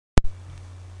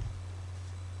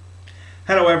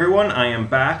Hello everyone, I am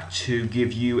back to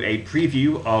give you a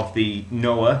preview of the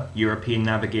NOAH European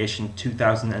Navigation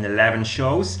 2011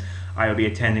 shows. I will be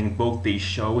attending both these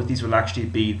shows. These will actually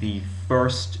be the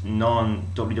first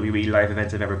non-WWE live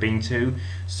events I've ever been to,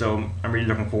 so I'm really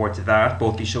looking forward to that.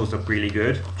 Both these shows look really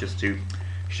good. Just to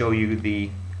show you the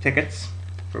tickets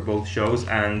for both shows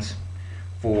and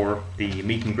for the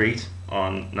meet and greet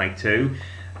on night 2.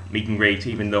 Meet and greet,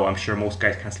 even though I'm sure most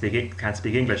guys can't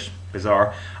speak English.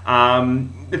 Bizarre.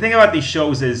 The thing about these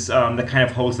shows is that kind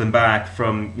of holds them back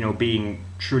from being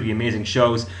truly amazing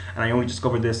shows. And I only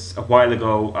discovered this a while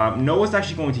ago. NOAH's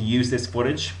actually going to use this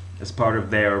footage as part of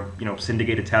their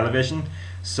syndicated television.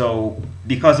 So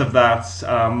because of that,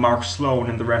 Mark Sloan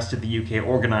and the rest of the UK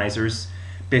organisers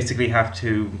basically have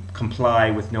to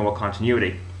comply with NOAH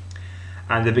continuity.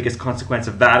 And the biggest consequence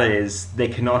of that is they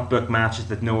cannot book matches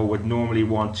that NOAH would normally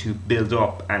want to build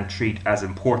up and treat as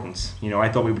important. I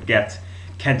thought we would get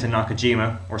KENTA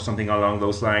Nakajima or something along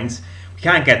those lines. We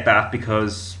can't get that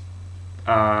because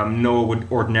NOAH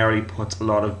would ordinarily put a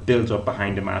lot of build up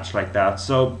behind a match like that.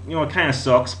 So, it kind of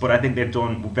sucks, but I think they've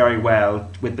done very well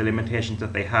with the limitations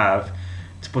that they have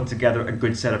to put together a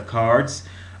good set of cards.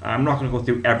 I'm not going to go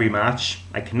through every match.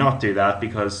 I cannot do that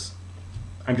because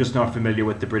I'm just not familiar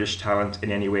with the British talent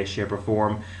in any way, shape or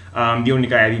form. The only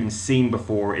guy I've even seen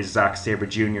before is Zack Sabre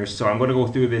Jr. So I'm going to go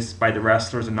through this by the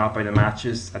wrestlers and not by the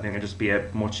matches. I think it'll just be a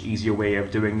much easier way of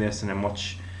doing this and a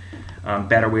much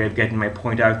better way of getting my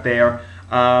point out there.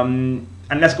 And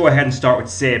let's go ahead and start with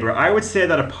Sabre. I would say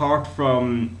that apart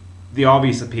from the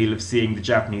obvious appeal of seeing the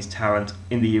Japanese talent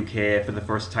in the UK for the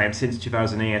first time since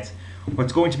 2008,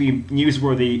 what's going to be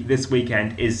newsworthy this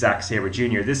weekend is Zack Sabre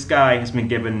Jr. This guy has been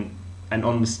given an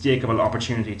unmistakable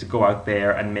opportunity to go out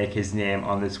there and make his name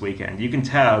on this weekend. You can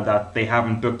tell that they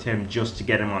haven't booked him just to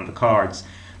get him on the cards.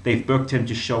 They've booked him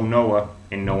to show NOAH,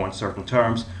 in no uncertain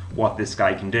terms, what this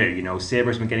guy can do.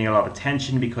 Sabre's been getting a lot of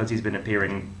attention because he's been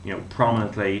appearing,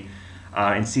 prominently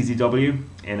in CZW,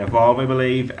 in Evolve, I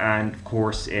believe, and of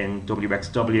course in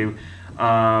WXW.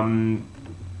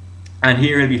 And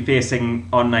here he'll be facing,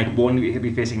 on night 1, he'll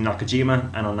be facing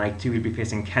Nakajima, and on night 2 he'll be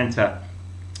facing KENTA.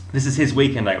 This is his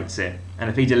weekend, I would say, and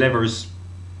if he delivers,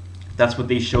 that's what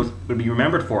these shows will be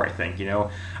remembered for. I think.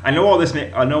 I know all this.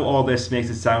 I know all this makes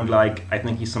it sound like I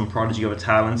think he's some prodigy of a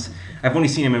talent. I've only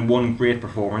seen him in one great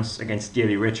performance against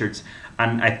Davey Richards,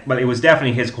 and it was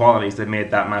definitely his qualities that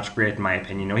made that match great, in my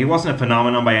opinion. He wasn't a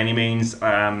phenomenon by any means.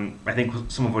 I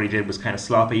think some of what he did was kind of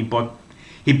sloppy, but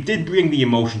he did bring the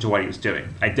emotion to what he was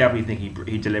doing. I definitely think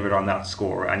he delivered on that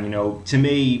score. And to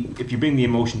me, if you bring the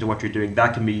emotion to what you're doing,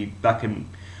 that can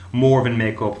more than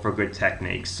make up for good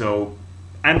technique. So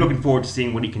I'm looking forward to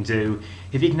seeing what he can do.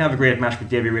 If he can have a great match with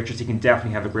Davey Richards, he can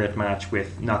definitely have a great match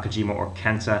with Nakajima or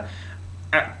KENTA.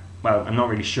 Well, I'm not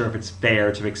really sure if it's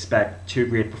fair to expect 2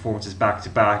 great performances back to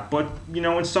back, but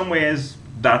in some ways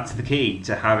that's the key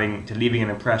to leaving an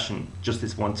impression just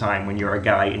this one time when you're a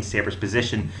guy in Sabre's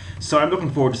position. So I'm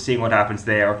looking forward to seeing what happens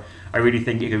there. I really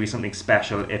think it could be something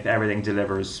special if everything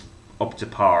delivers up to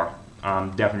par.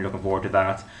 Definitely looking forward to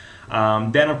that.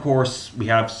 Then of course we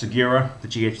have Sugiura, the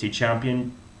GHC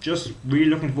champion. Just really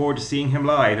looking forward to seeing him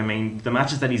live. I mean, the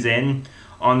matches that he's in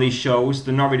on these shows,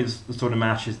 they're not really the sort of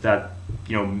matches that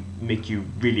make you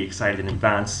really excited in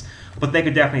advance, but they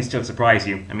could definitely still surprise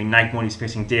you. I mean, night 1 he's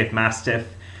facing Dave Mastiff,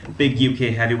 big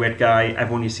UK heavyweight guy.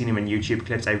 I've only seen him in YouTube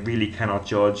clips. I really cannot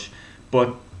judge,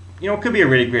 but it could be a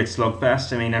really great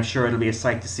slugfest. I mean, I'm sure it'll be a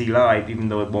sight to see live, even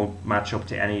though it won't match up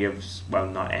to any of, well,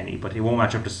 not any, but it won't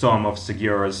match up to some of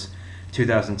Sugiura's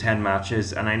 2010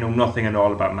 matches, and I know nothing at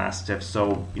all about Mastiff,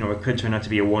 so it could turn out to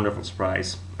be a wonderful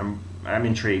surprise. I'm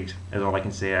intrigued, is all I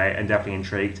can say. I'm definitely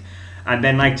intrigued. And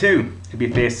then night 2, he'll be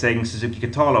facing Suzuki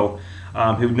Kotaro,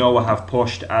 who NOAH have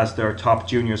pushed as their top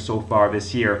junior so far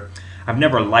this year. I've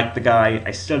never liked the guy.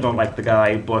 I still don't like the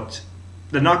guy, but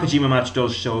the Nakajima match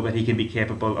does show that he can be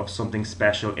capable of something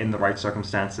special in the right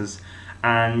circumstances.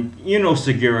 And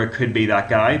Sugiura could be that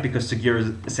guy because Sugiura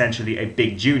is essentially a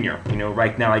big junior.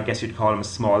 Right now I guess you'd call him a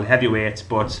small heavyweight,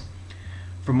 but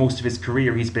for most of his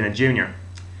career he's been a junior.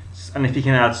 And if he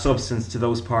can add substance to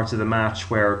those parts of the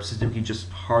match where Suzuki just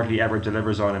hardly ever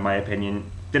delivers on, in my opinion,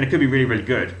 then it could be really, really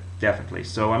good, definitely.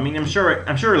 So I mean, I'm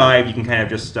sure live you can kind of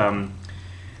just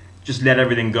let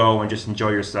everything go and just enjoy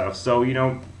yourself. So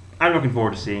I'm looking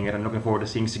forward to seeing it. I'm looking forward to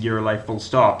seeing Sugiura live full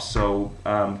stop. So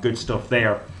good stuff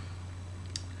there.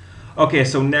 Okay,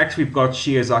 so next we've got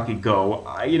Shiozaki Go.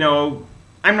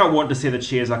 I'm not one to say that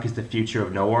Shiozaki is the future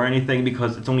of NOAH or anything,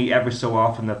 because it's only ever so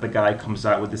often that the guy comes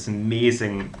out with this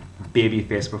amazing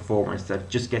babyface performance that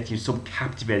just gets you so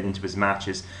captivated into his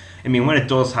matches. I mean, when it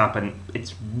does happen,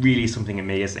 it's really something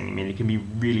amazing. I mean, it can be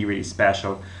really, really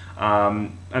special. I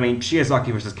mean,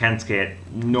 Shiozaki versus Kensuke,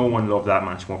 no one loved that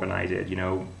match more than I did. You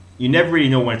know, you never really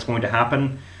know when it's going to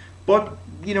happen, but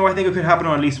you know, I think it could happen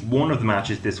on at least one of the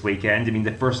matches this weekend. I mean,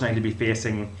 the first night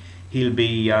he'll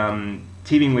be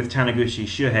teaming with Taniguchi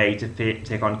Shuhei to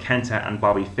take on Kenta and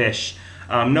Bobby Fish.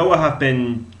 Noah have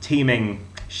been teaming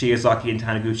Shiozaki and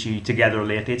Taniguchi together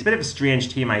lately. It's a bit of a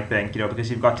strange team, I think, you know,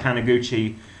 because you've got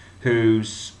Taniguchi,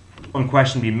 who's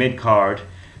unquestionably mid-card,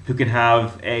 who can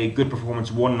have a good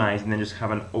performance one night and then just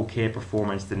have an okay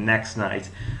performance the next night.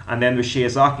 And then there's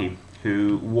Shiozaki,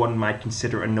 who one might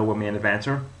consider a Noah main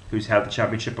eventer, who's held the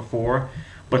championship before,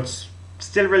 but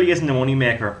still really isn't a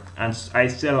moneymaker, and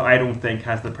I don't think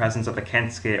has the presence of a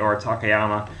Kensuke or a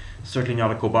Takayama, certainly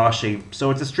not a Kobashi.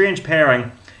 So it's a strange pairing.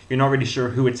 You're not really sure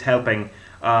who it's helping,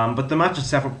 but the match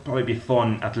itself will probably be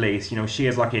fun at least. You know,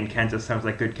 Shiozaki and Kenta sounds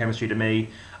like good chemistry to me.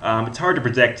 It's hard to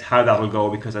predict how that'll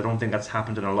go because I don't think that's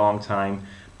happened in a long time.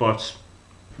 But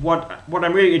what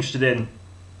I'm really interested in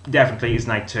definitely is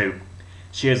night 2.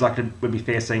 Shiozaki will be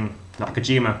facing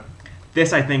Nakajima.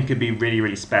 This, I think, could be really,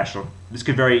 really special. This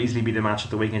could very easily be the match of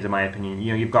the weekend, in my opinion.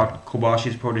 You know, you've got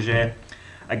Kobashi's protege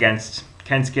against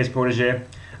Kensuke's protege,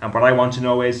 and what I want to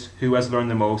know is who has learned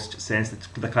the most since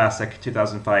the classic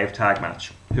 2005 tag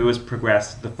match. Who has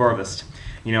progressed the furthest?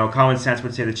 You know, common sense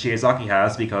would say that Shiozaki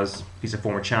has, because he's a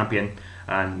former champion,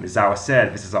 and Mizawa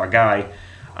said, this is our guy.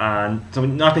 And so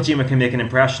Nakajima can make an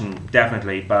impression,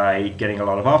 definitely, by getting a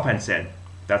lot of offense in.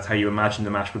 That's how you imagine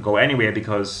the match would go anyway,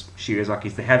 because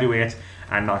Shiozaki's the heavyweight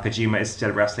and Nakajima is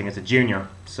still wrestling as a junior.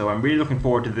 So I'm really looking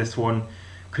forward to this one.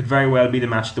 Could very well be the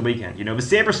match of the weekend. You know, the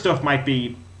Sabre stuff might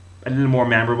be a little more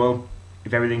memorable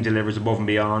if everything delivers above and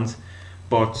beyond,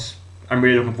 but I'm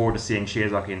really looking forward to seeing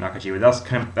Shiozaki and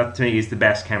Nakajima. That to me is the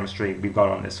best chemistry we've got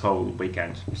on this whole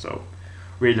weekend. So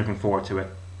really looking forward to it.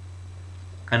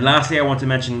 And lastly, I want to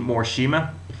mention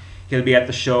Morishima. He'll be at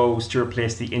the shows to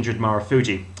replace the injured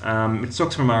Marufuji. It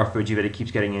sucks for Marufuji that he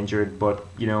keeps getting injured, but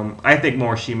you know, I think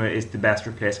Morishima is the best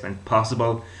replacement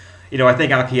possible. You know, I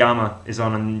think Akiyama is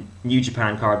on a New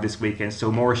Japan card this weekend,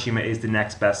 so Morishima is the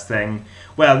next best thing.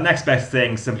 Well, next best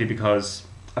thing simply because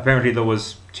apparently there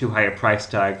was too high a price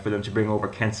tag for them to bring over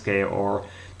Kensuke or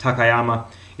Takayama.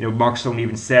 You know, Mark Stone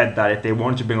even said that if they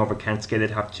wanted to bring over Kensuke,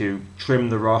 they'd have to trim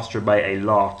the roster by a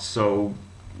lot. So,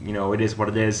 you know, it is what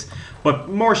it is. But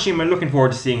Morishima, looking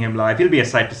forward to seeing him live. He'll be a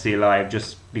sight to see live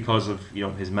just because of, you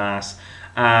know, his mass.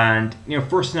 And, you know,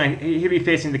 first night, he'll be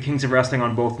facing the Kings of Wrestling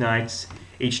on both nights,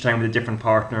 each time with a different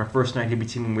partner. First night, he'll be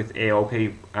teaming with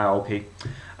Aoki.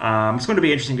 It's going to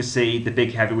be interesting to see the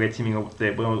big heavyweight teaming up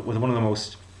with one of the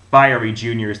most fiery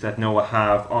juniors that Noah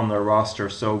have on their roster.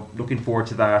 So, looking forward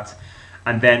to that.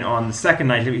 And then on the second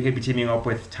night, he'll be teaming up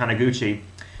with Taniguchi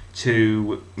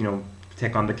to, you know,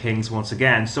 take on the Kings once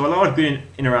again. So a lot of good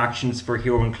interactions for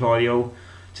Hero and Claudio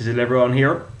to deliver on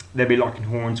here. They'll be locking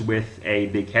horns with a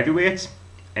big heavyweight,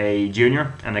 a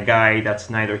junior, and a guy that's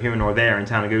neither here nor there in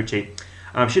Taniguchi.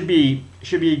 Should be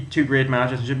 2 great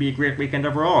matches. It should be a great weekend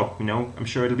overall. You know, I'm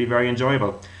sure it'll be very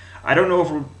enjoyable. I don't know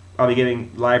if I'll be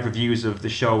giving live reviews of the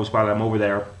shows while I'm over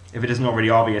there. If it isn't already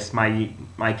obvious,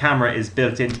 my camera is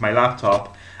built into my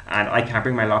laptop, and I can't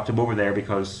bring my laptop over there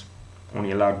because only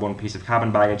allowed one piece of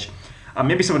cabin baggage.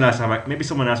 Maybe someone else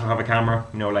will have a camera,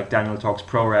 you know, like Daniel Talks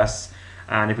ProRes.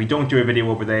 And if we don't do a video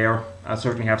over there, I'll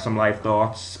certainly have some live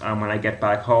thoughts when I get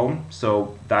back home.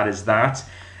 So that is that.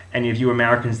 Any of you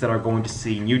Americans that are going to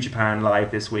see New Japan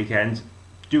live this weekend,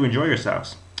 do enjoy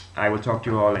yourselves. I will talk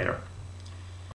to you all later.